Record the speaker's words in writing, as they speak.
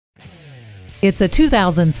It's a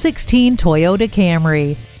 2016 Toyota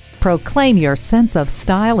Camry. Proclaim your sense of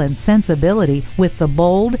style and sensibility with the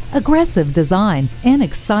bold, aggressive design and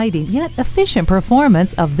exciting yet efficient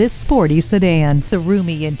performance of this sporty sedan. The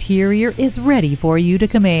roomy interior is ready for you to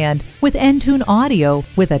command with Entune audio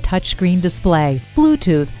with a touchscreen display,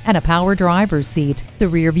 Bluetooth, and a power driver's seat. The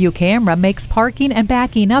rear view camera makes parking and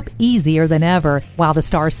backing up easier than ever, while the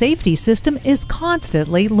Star Safety System is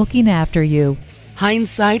constantly looking after you.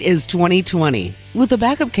 Hindsight is 20/20 with a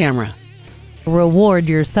backup camera. Reward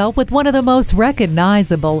yourself with one of the most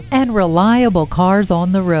recognizable and reliable cars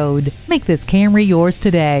on the road. Make this Camry yours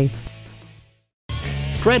today.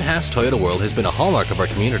 Fred Haas Toyota World has been a hallmark of our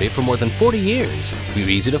community for more than 40 years. We're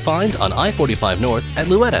easy to find on I-45 North at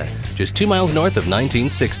Louetta, just 2 miles north of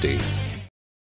 1960.